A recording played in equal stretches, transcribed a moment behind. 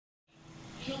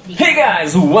Hey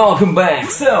guys, welcome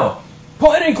back! So,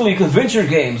 point-and-click adventure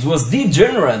games was the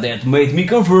genre that made me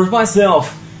convert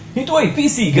myself into a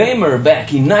PC gamer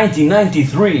back in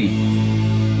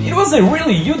 1993. It was a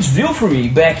really huge deal for me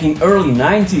back in early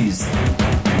 90s.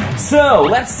 So,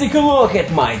 let's take a look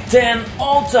at my 10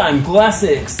 all-time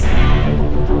classics.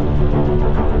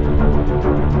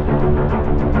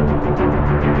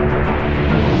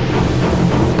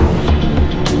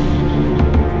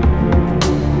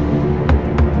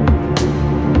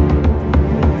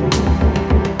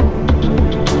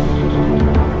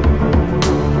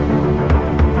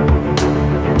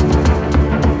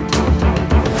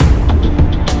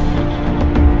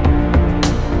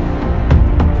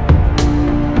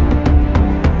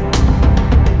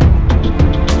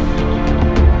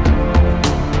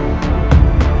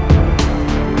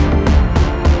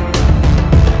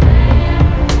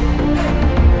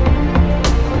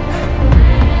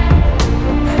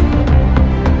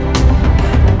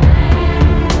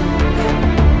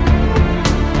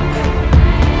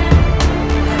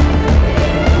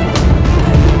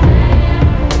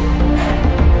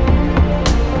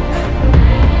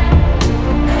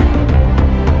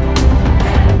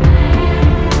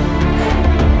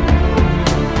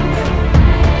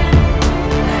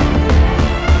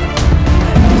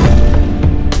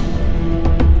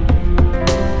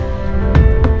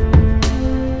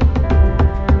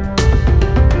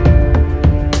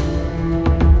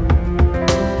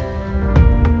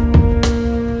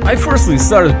 I firstly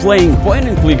started playing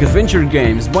point-and-click adventure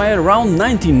games by around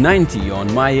 1990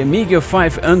 on my Amiga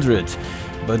 500,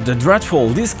 but the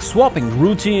dreadful disc swapping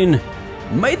routine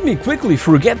made me quickly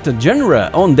forget the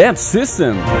genre on that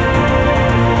system.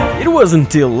 It was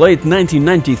until late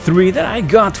 1993 that I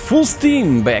got full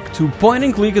steam back to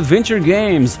point-and-click adventure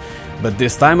games, but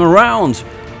this time around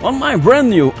on my brand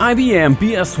new IBM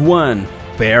PS1,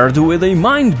 paired with a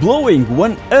mind-blowing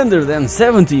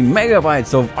 170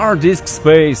 megabytes of hard disk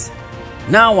space.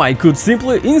 Now I could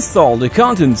simply install the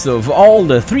contents of all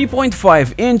the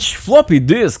 3.5-inch floppy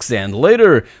disks and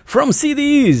later from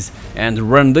CDs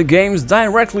and run the games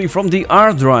directly from the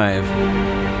hard drive.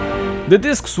 The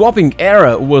disk swapping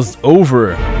era was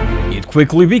over. It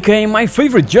quickly became my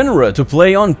favorite genre to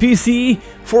play on PC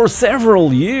for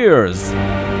several years.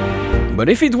 But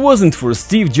if it wasn't for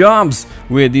Steve Jobs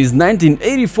with his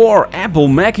 1984 Apple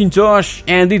Macintosh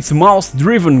and its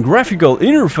mouse-driven graphical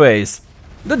interface,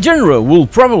 the genre will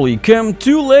probably come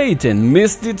too late and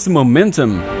missed its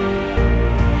momentum.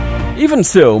 Even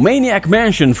so, Maniac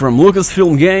Mansion from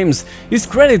Lucasfilm Games is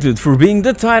credited for being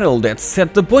the title that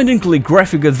set the point-and-click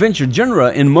graphic adventure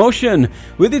genre in motion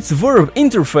with its verb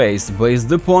interface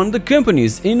based upon the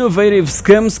company's innovative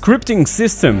SCUM scripting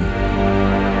system.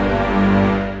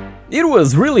 It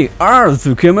was really hard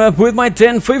to come up with my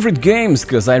 10 favorite games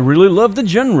cause I really love the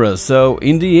genre, so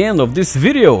in the end of this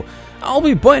video I'll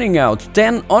be pointing out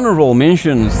 10 honorable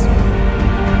mentions.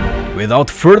 Without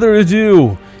further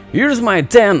ado, here's my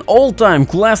 10 all-time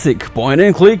classic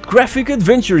point-and-click graphic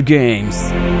adventure games.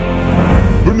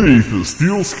 Beneath the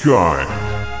Steel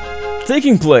Sky.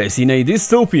 Taking place in a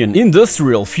dystopian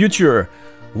industrial future,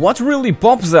 what really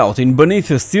pops out in Beneath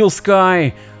the Steel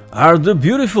Sky are the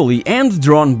beautifully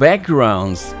hand-drawn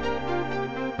backgrounds.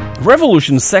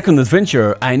 Revolution's second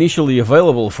adventure, initially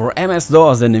available for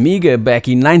MS-DOS and Amiga back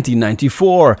in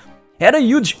 1994, had a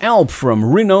huge help from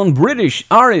renowned British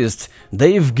artist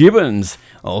Dave Gibbons,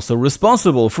 also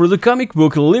responsible for the comic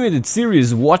book limited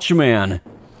series Watchmen.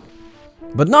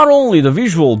 But not only the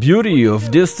visual beauty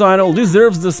of this title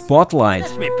deserves the spotlight.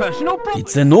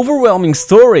 It's an overwhelming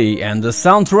story and the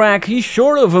soundtrack is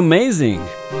short of amazing.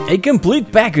 A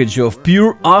complete package of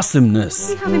pure awesomeness. What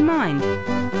do you have in mind?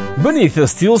 Beneath the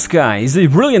Steel Sky is a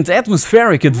brilliant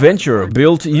atmospheric adventure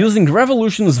built using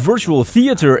Revolution's virtual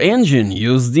theater engine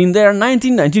used in their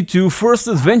 1992 first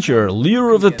adventure,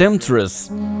 Lure of the Temptress.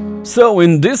 So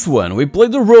in this one we play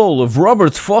the role of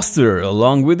Robert Foster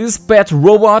along with his pet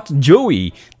robot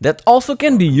Joey that also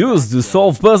can be used to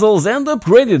solve puzzles and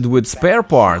upgraded with spare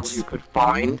parts. You could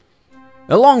find.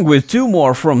 Along with two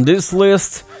more from this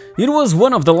list, it was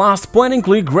one of the last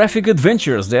point-and-click graphic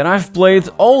adventures that I've played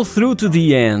all through to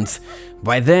the end.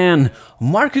 By then,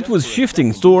 market was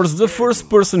shifting towards the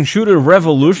first-person shooter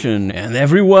revolution and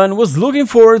everyone was looking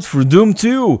forward for Doom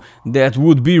 2 that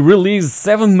would be released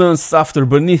 7 months after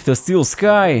Beneath the Steel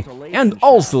Sky, and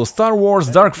also Star Wars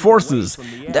Dark Forces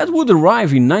that would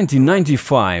arrive in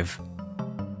 1995.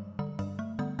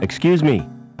 Excuse me.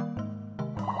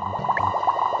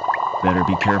 Better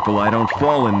be careful I don't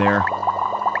fall in there.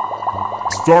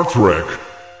 Star Trek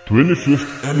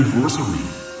 25th Anniversary.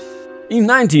 In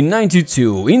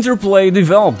 1992, Interplay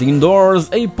developed indoors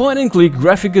a point-and-click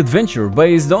graphic adventure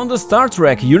based on the Star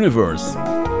Trek universe.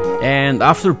 And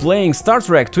after playing Star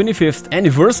Trek 25th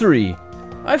Anniversary,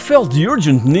 I felt the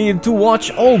urgent need to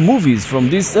watch all movies from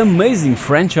this amazing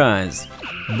franchise.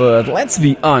 But let's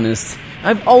be honest,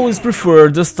 I've always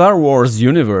preferred the Star Wars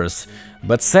universe.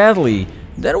 But sadly,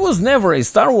 there was never a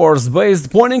Star Wars based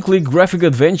point-and-click graphic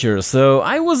adventure, so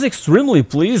I was extremely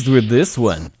pleased with this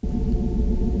one.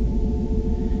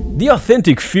 The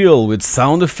authentic feel with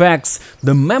sound effects,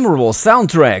 the memorable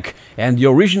soundtrack, and the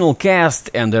original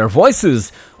cast and their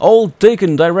voices, all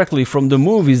taken directly from the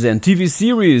movies and TV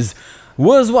series,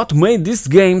 was what made this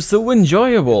game so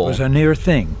enjoyable. It was a near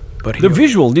thing, but the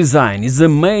visual design is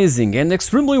amazing and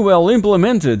extremely well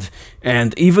implemented,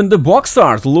 and even the box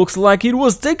art looks like it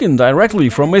was taken directly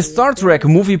from a Star Trek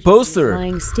movie poster.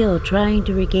 Lying still, trying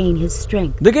to regain his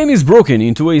strength. The game is broken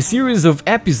into a series of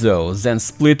episodes and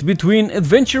split between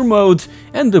Adventure Mode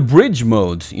and the Bridge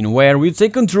Mode, in where we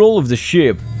take control of the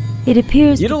ship. It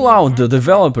appears it allowed the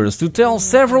developers to tell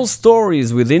several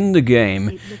stories within the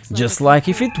game, just like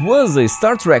if it was a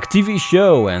Star Trek TV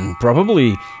show, and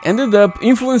probably ended up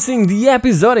influencing the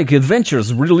episodic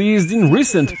adventures released in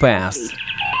recent past.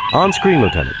 On screen,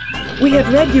 Lieutenant. We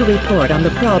have read your report on the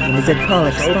problems at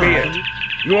College So be it.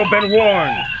 You have been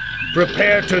warned.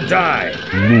 Prepare to die.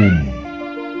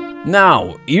 Loom.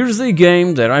 Now, here's a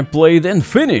game that I played and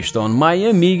finished on my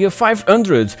Amiga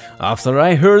 500 after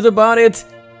I heard about it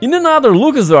in another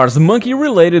LucasArts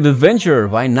monkey-related adventure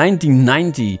by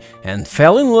 1990 and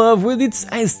fell in love with its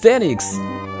aesthetics.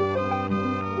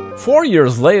 4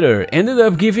 years later, ended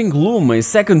up giving Loom a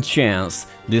second chance,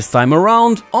 this time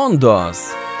around on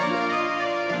DOS.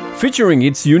 Featuring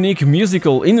its unique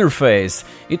musical interface,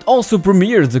 it also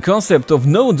premiered the concept of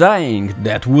no dying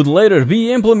that would later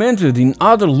be implemented in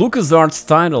other LucasArts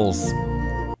titles.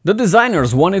 The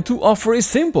designers wanted to offer a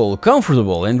simple,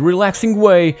 comfortable and relaxing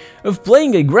way of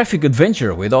playing a graphic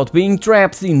adventure without being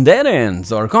trapped in dead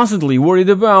ends or constantly worried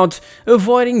about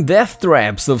avoiding death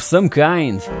traps of some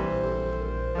kind.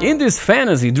 In this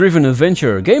fantasy-driven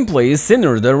adventure, gameplay is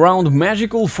centered around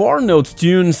magical 4-note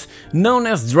tunes known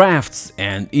as drafts,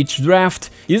 and each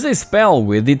draft is a spell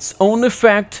with its own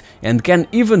effect and can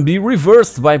even be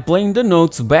reversed by playing the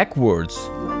notes backwards.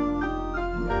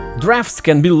 Drafts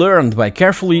can be learned by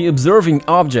carefully observing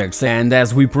objects, and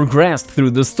as we progress through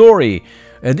the story,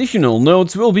 additional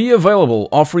notes will be available,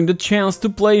 offering the chance to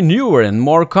play newer and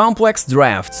more complex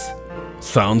drafts.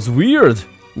 Sounds weird?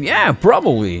 Yeah,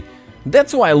 probably.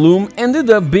 That's why Loom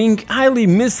ended up being highly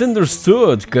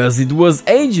misunderstood, cause it was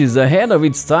ages ahead of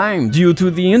its time due to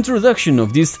the introduction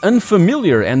of this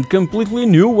unfamiliar and completely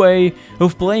new way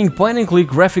of playing point-and-click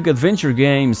graphic adventure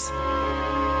games.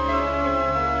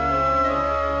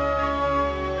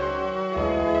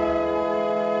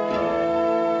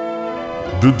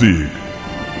 The Dig.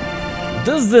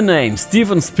 Does the name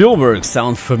Steven Spielberg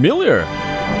sound familiar?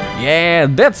 Yeah,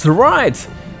 that's right!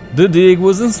 The Dig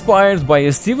was inspired by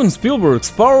a Steven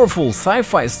Spielberg's powerful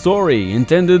sci-fi story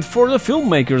intended for the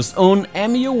filmmaker's own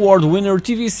Emmy Award winner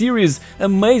TV series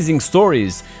Amazing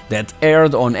Stories that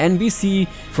aired on NBC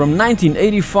from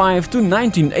 1985 to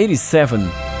 1987.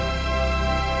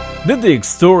 The Dig's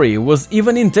story was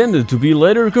even intended to be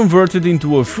later converted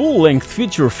into a full-length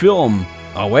feature film.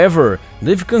 However,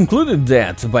 they've concluded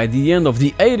that by the end of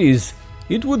the 80s,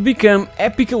 it would become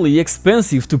epically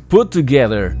expensive to put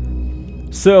together.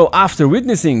 So, after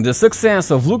witnessing the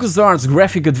success of LucasArts'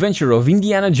 graphic adventure of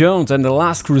Indiana Jones and the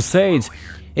Last Crusade,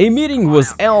 a meeting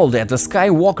was held at the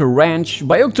Skywalker Ranch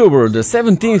by October the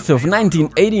 17th of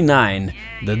 1989,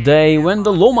 the day when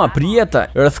the Loma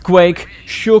Prieta earthquake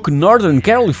shook Northern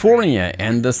California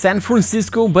and the San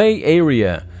Francisco Bay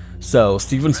Area. So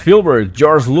Steven Spielberg,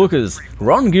 George Lucas,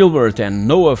 Ron Gilbert and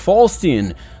Noah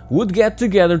Falstein would get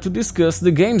together to discuss the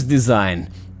game's design.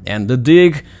 And The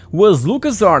Dig was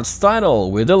LucasArts'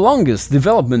 title, with the longest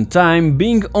development time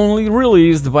being only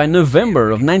released by November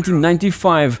of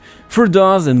 1995 for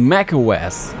DOS and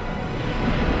macOS.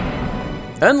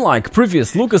 Unlike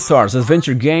previous LucasArts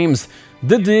adventure games,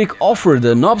 The Dig offered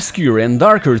an obscure and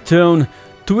darker tone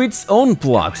to its own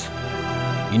plot.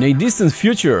 In a distant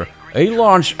future, a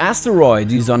large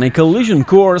asteroid is on a collision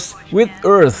course with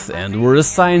Earth and were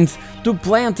assigned to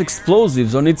plant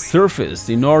explosives on its surface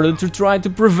in order to try to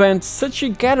prevent such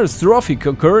a catastrophic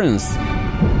occurrence.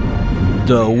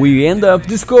 Though we end up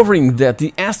discovering that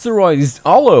the asteroid is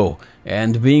hollow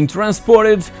and being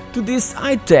transported to this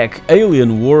high-tech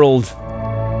alien world.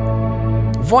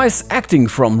 Voice acting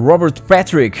from Robert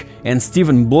Patrick and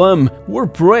Stephen Blum were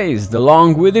praised,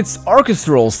 along with its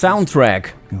orchestral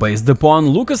soundtrack. based upon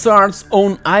LucasArts'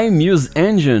 own iMuse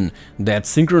engine that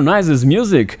synchronizes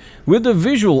music with the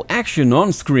visual action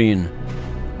on screen.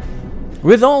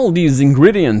 With all these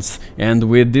ingredients, and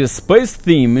with this space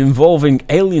theme involving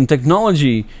alien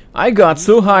technology, I got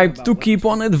so hyped to keep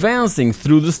on advancing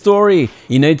through the story,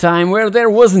 in a time where there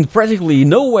wasn't practically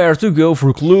nowhere to go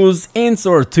for clues, hints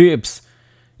or tips.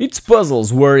 Its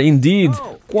puzzles were indeed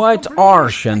quite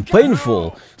harsh and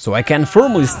painful, so I can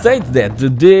firmly state that The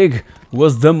Dig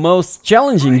was the most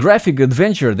challenging graphic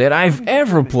adventure that I've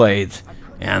ever played,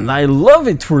 and I love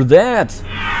it for that!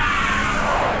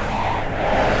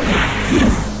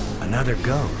 Another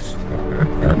ghost.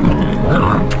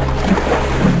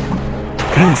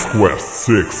 King's Quest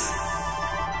VI.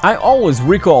 I always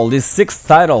recall this sixth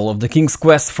title of the King's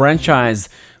Quest franchise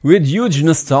with huge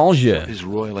nostalgia.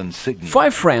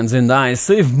 Five friends and I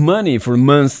saved money for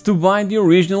months to buy the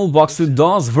original boxed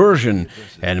DOS version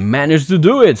and managed to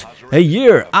do it a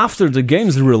year after the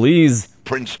game's release.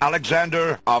 Prince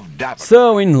Alexander of Daphne.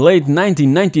 So in late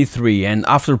 1993, and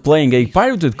after playing a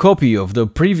pirated copy of the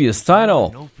previous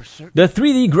title, the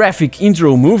 3D graphic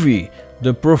intro movie,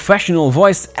 the professional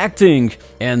voice acting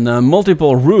and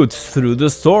multiple routes through the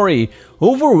story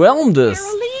overwhelmed us.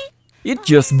 It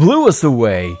just blew us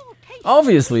away.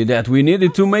 Obviously that we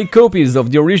needed to make copies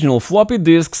of the original floppy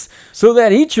disks so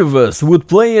that each of us would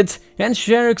play it and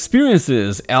share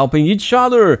experiences, helping each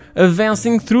other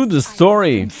advancing through the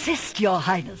story. Insist, Your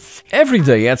Highness. Every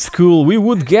day at school we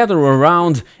would gather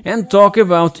around and talk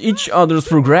about each other's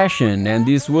progression, and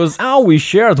this was how we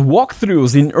shared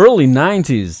walkthroughs in early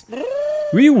 90s.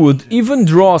 We would even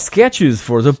draw sketches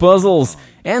for the puzzles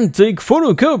and take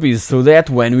photocopies so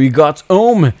that when we got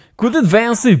home could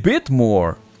advance a bit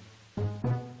more.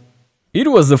 It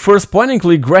was the first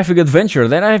point-and-click graphic adventure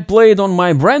that I've played on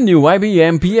my brand new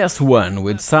IBM PS1,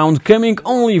 with sound coming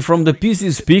only from the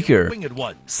PC speaker.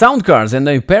 Sound cards and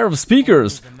a pair of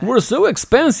speakers were so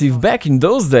expensive back in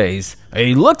those days,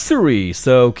 a luxury,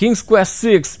 so King's Quest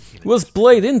VI was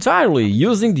played entirely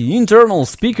using the internal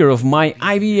speaker of my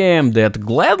IBM that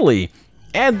gladly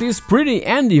had this pretty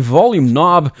handy volume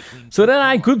knob so that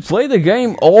I could play the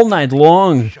game all night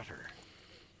long.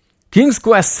 King's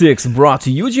Quest VI brought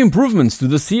huge improvements to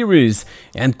the series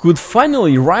and could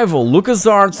finally rival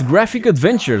LucasArts' graphic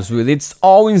adventures with its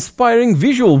awe-inspiring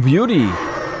visual beauty.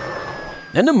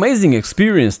 An amazing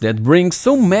experience that brings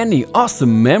so many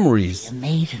awesome memories. A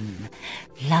maiden,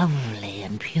 lovely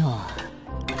and pure.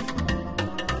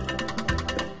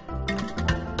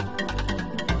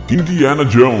 Indiana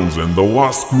Jones and the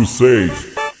Last Crusade.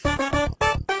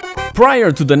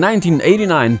 Prior to the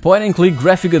 1989 point-and-click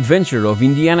graphic adventure of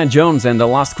Indiana Jones and the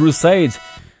Last Crusade,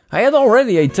 I had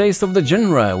already a taste of the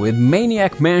genre with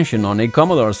Maniac Mansion on a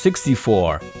Commodore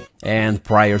 64, and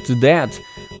prior to that,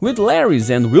 with Larry's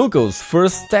and Wilco's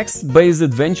first text-based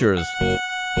adventures.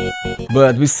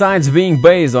 But besides being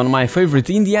based on my favorite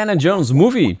Indiana Jones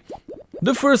movie,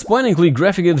 the first point-and-click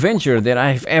graphic adventure that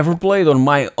I've ever played on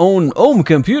my own home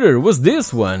computer was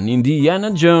this one,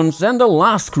 Indiana Jones and the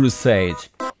Last Crusade.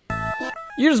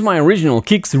 Here's my original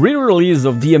Kicks re-release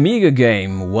of the Amiga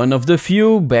game, one of the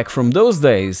few, back from those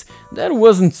days, that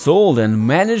wasn't sold and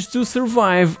managed to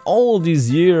survive all these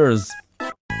years.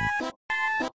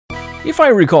 If I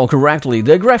recall correctly,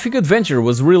 the graphic adventure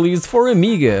was released for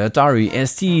Amiga, Atari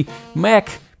ST,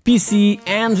 Mac, PC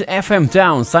and FM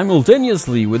Town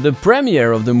simultaneously with the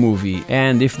premiere of the movie,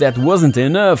 and if that wasn't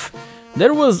enough,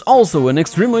 there was also an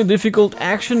extremely difficult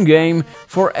action game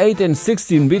for 8 and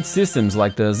 16-bit systems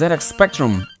like the ZX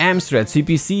Spectrum, Amstrad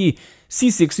CPC,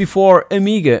 C64,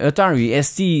 Amiga, Atari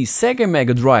ST, Sega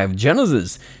Mega Drive,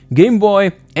 Genesis, Game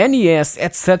Boy, NES,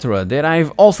 etc. that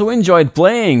I've also enjoyed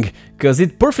playing, cause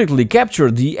it perfectly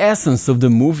captured the essence of the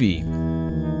movie.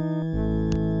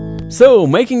 So,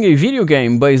 making a video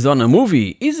game based on a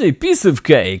movie is a piece of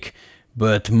cake,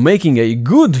 but making a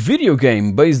good video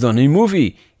game based on a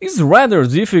movie is rather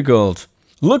difficult.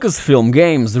 Lucasfilm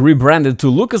Games, rebranded to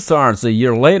LucasArts a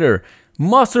year later,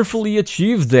 masterfully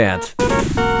achieved that.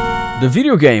 The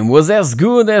video game was as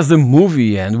good as the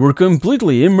movie and were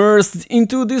completely immersed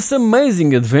into this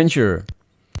amazing adventure.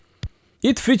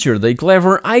 It featured a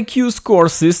clever IQ score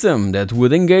system that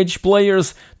would engage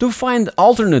players to find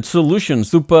alternate solutions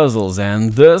to puzzles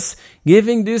and thus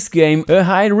giving this game a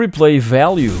high replay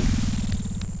value.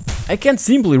 I can't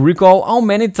simply recall how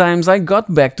many times I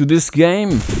got back to this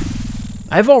game.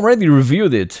 I've already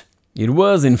reviewed it. It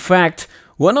was, in fact,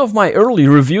 one of my early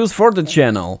reviews for the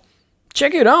channel.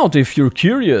 Check it out if you're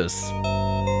curious.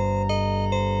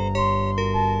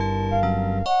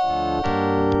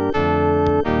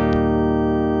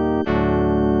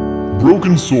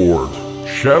 Broken Sword,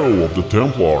 Shadow of the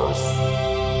Templars.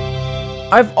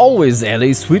 I've always had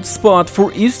a sweet spot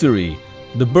for history,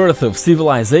 the birth of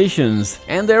civilizations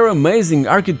and their amazing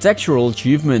architectural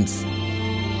achievements.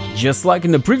 Just like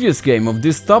in the previous game of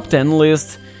this top 10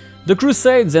 list, the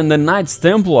Crusades and the Knights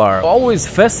Templar always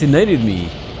fascinated me,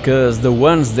 cause the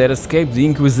ones that escaped the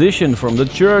Inquisition from the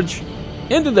Church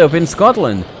ended up in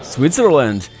Scotland,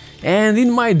 Switzerland and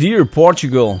in my dear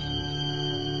Portugal.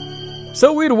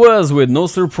 So it was with no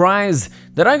surprise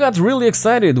that I got really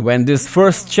excited when this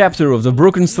first chapter of the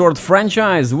Broken Sword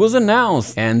franchise was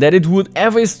announced and that it would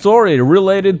have a story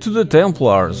related to the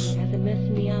Templars.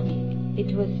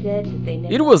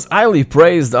 It was highly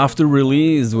praised after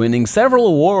release, winning several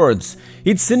awards.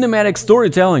 Its cinematic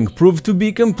storytelling proved to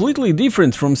be completely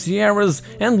different from Sierra's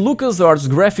and LucasArts'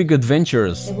 graphic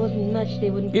adventures.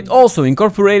 It also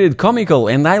incorporated comical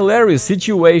and hilarious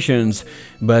situations,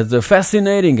 but the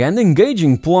fascinating and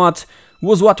engaging plot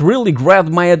was what really grabbed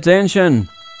my attention.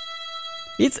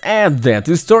 It had that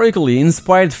historically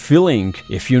inspired feeling,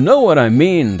 if you know what I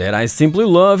mean, that I simply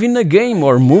love in a game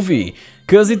or movie,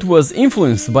 cause it was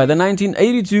influenced by the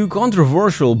 1982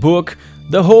 controversial book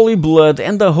The Holy Blood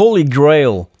and the Holy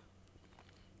Grail.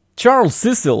 Charles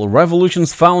Cecil,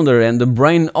 Revolution's founder and the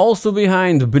brain also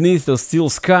behind Beneath the Steel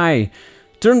Sky,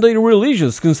 turned a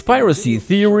religious conspiracy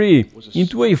theory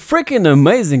into a freaking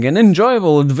amazing and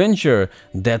enjoyable adventure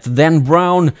that Dan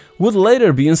Brown would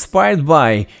later be inspired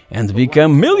by and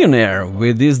become millionaire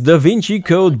with his Da Vinci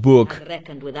Code book.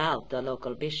 Reckoned without the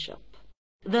local bishop.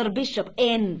 Their bishop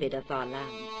envied of our land.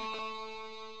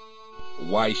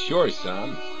 Why, sure,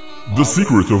 son. The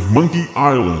Secret of Monkey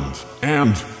Island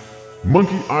and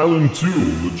Monkey Island 2,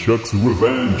 LeChuck's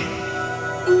Revenge.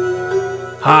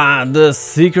 Ah, The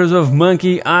Secret of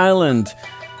Monkey Island.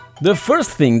 The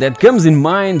first thing that comes in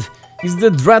mind is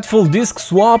the dreadful disc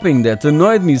swapping that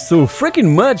annoyed me so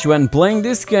freaking much when playing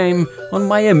this game on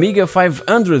my Amiga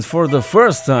 500 for the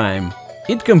first time.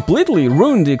 It completely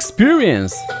ruined the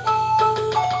experience.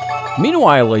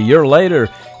 Meanwhile, a year later,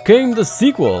 came the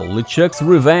sequel, LeChuck's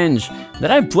Revenge,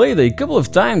 that I played a couple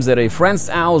of times at a friend's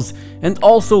house and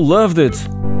also loved it.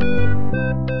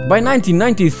 By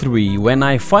 1993, when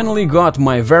I finally got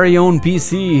my very own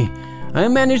PC, I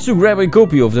managed to grab a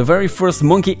copy of the very first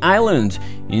Monkey Island,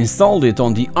 installed it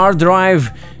on the hard drive,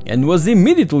 and was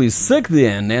immediately sucked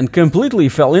in and completely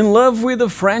fell in love with the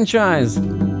franchise.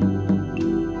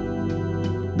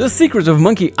 The Secret of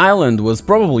Monkey Island was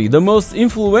probably the most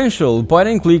influential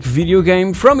point-and-click video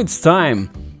game from its time,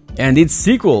 and its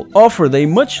sequel offered a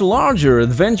much larger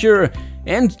adventure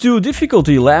and 2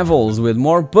 difficulty levels with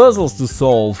more puzzles to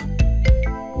solve.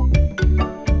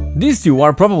 These 2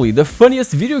 are probably the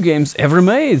funniest video games ever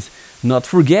made, not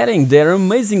forgetting their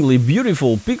amazingly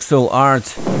beautiful pixel art.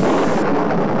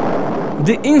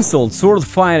 The insult sword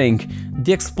fighting,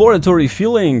 the exploratory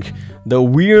feeling, the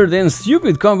weird and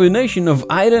stupid combination of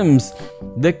items,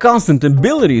 the constant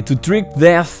ability to trick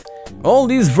death, all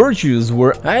these virtues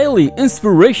were highly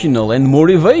inspirational and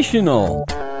motivational.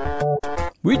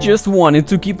 We just wanted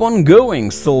to keep on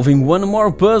going, solving one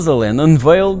more puzzle and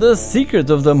unveil the secret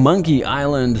of the Monkey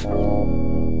Island.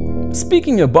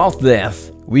 Speaking about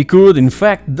death, we could in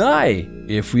fact die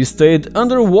if we stayed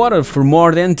underwater for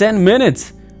more than 10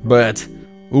 minutes, but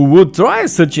who would try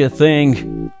such a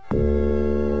thing?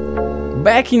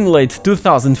 Back in late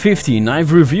 2015,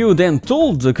 I've reviewed and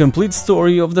told the complete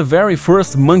story of the very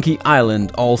first Monkey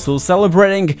Island, also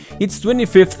celebrating its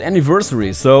 25th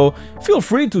anniversary, so feel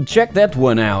free to check that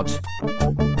one out.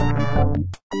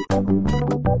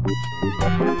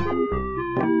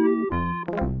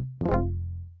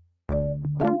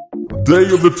 Day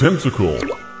of the Tentacle.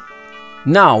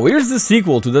 Now, here's the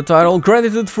sequel to the title,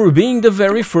 credited for being the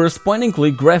very first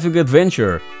point-and-click graphic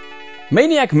adventure.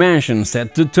 Maniac Mansion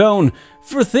set the tone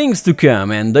for things to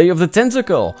come, and Day of the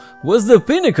Tentacle was the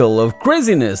pinnacle of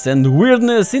craziness and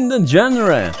weirdness in the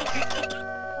genre.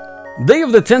 Day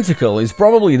of the Tentacle is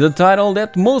probably the title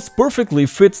that most perfectly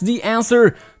fits the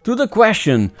answer to the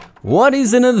question, what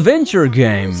is an adventure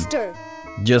game?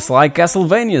 Just like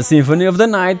Castlevania Symphony of the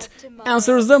Night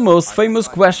answers the most famous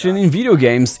question in video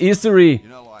games history.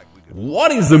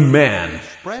 What is a man?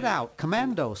 Spread out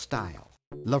commando style.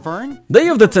 Laverne? Day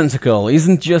of the Tentacle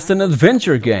isn't just an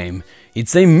adventure game,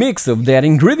 it's a mix of that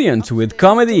ingredient with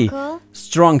comedy,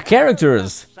 strong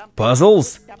characters,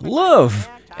 puzzles, love,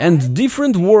 and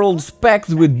different worlds packed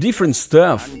with different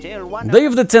stuff. Day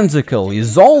of the Tentacle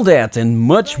is all that and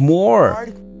much more.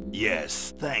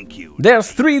 Yes, thank you.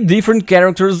 There's 3 different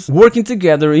characters working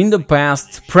together in the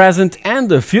past, present and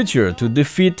the future to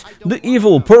defeat the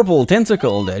evil purple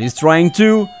tentacle that is trying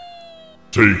to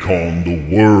take on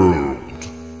the world.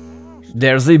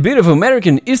 There's a bit of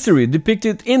American history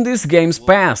depicted in this game's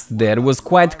past that was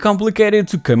quite complicated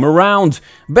to come around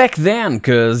back then,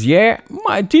 cause yeah,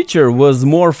 my teacher was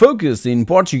more focused in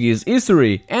Portuguese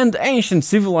history and ancient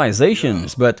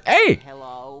civilizations, but hey,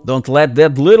 don't let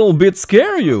that little bit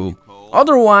scare you.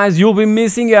 Otherwise, you'll be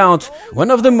missing out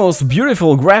one of the most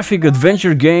beautiful graphic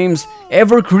adventure games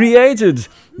ever created,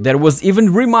 that was even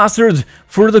remastered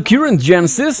for the current gen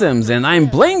systems, and I'm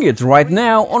playing it right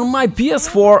now on my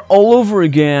PS4 all over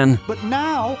again. But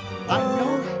now, I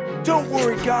know... Don't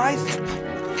worry, guys.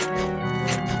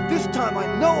 This time I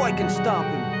know I can stop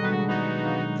him.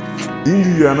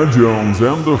 Indiana Jones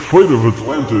and the Fate of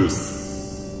Atlantis.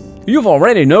 You've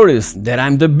already noticed that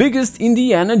I'm the biggest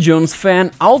Indiana Jones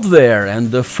fan out there, and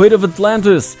the Fate of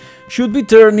Atlantis should be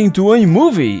turned into a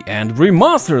movie and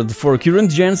remastered for current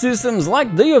gen systems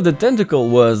like Day of the Tentacle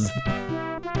was.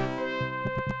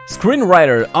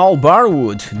 Screenwriter Al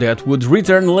Barwood, that would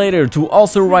return later to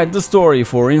also write the story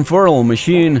for Infernal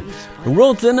Machine,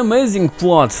 wrote an amazing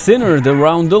plot centered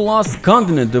around the lost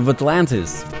continent of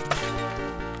Atlantis.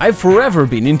 I've forever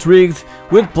been intrigued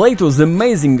with Plato's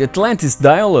amazing Atlantis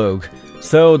dialogue,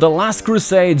 so The Last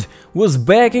Crusade was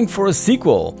begging for a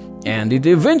sequel, and it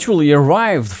eventually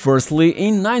arrived firstly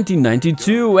in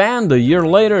 1992 and a year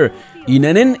later in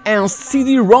an enhanced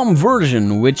CD-ROM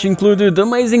version which included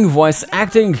amazing voice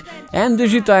acting and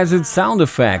digitized sound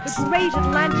effects.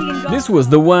 This was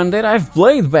the one that I've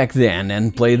played back then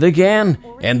and played again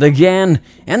and again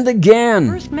and again.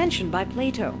 First mentioned by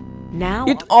Plato. Now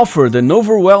it offered an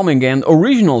overwhelming and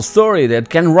original story that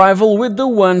can rival with the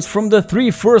ones from the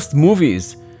 3 first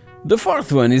movies. The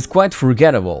 4th one is quite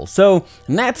forgettable, so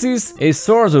Nazis, a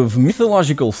sort of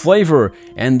mythological flavor,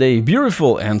 and a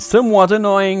beautiful and somewhat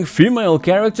annoying female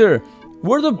character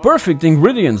were the perfect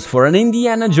ingredients for an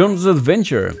Indiana Jones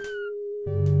adventure.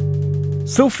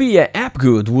 Sophia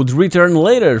Hapgood would return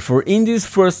later for Indy's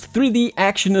first 3D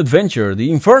action adventure,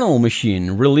 The Infernal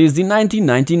Machine, released in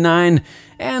 1999,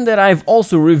 and that I've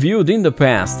also reviewed in the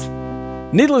past.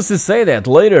 Needless to say that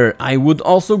later I would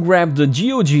also grab the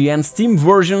GOG and Steam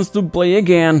versions to play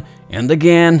again and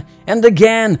again and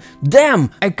again.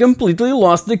 Damn, I completely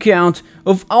lost the count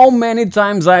of how many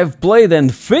times I've played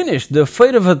and finished The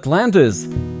Fate of Atlantis.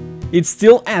 It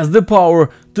still has the power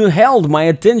to hold my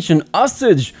attention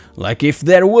hostage, like if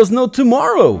there was no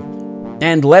tomorrow.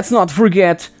 And let's not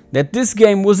forget that this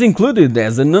game was included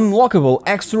as an unlockable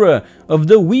extra of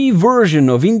the Wii version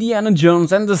of Indiana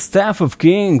Jones and the Staff of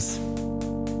Kings.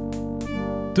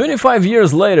 25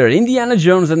 years later, Indiana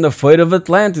Jones and the Fate of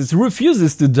Atlantis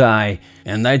refuses to die,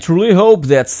 and I truly hope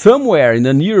that somewhere in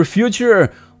the near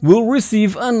future we'll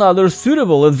receive another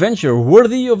suitable adventure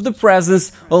worthy of the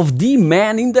presence of the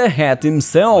man in the hat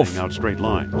himself. Laying out straight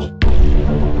lines.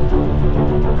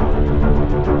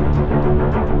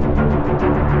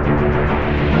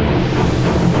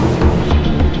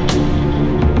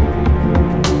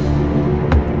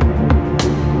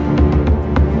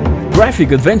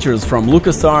 Graphic adventures from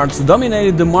LucasArts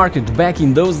dominated the market back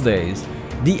in those days.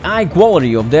 The high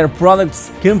quality of their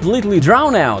products completely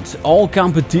drowned out all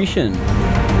competition.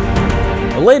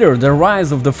 Later, the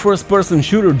rise of the first-person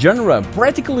shooter genre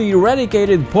practically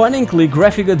eradicated point-and-click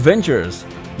graphic adventures.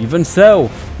 Even so,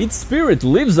 its spirit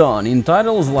lives on in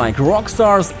titles like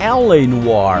Rockstar's LA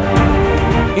Noire.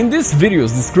 In this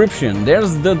video's description,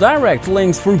 there's the direct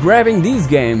links for grabbing these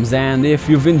games, and if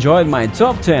you've enjoyed my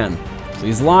top 10,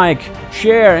 please like,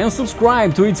 share and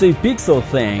subscribe to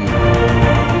itsaPIXELthing.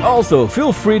 Also,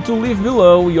 feel free to leave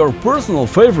below your personal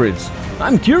favorites,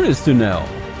 I'm curious to know.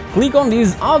 Click on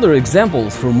these other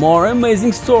examples for more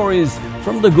amazing stories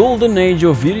from the golden age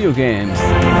of video games.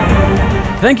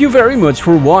 Thank you very much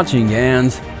for watching,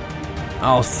 and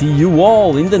I'll see you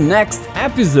all in the next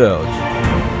episode.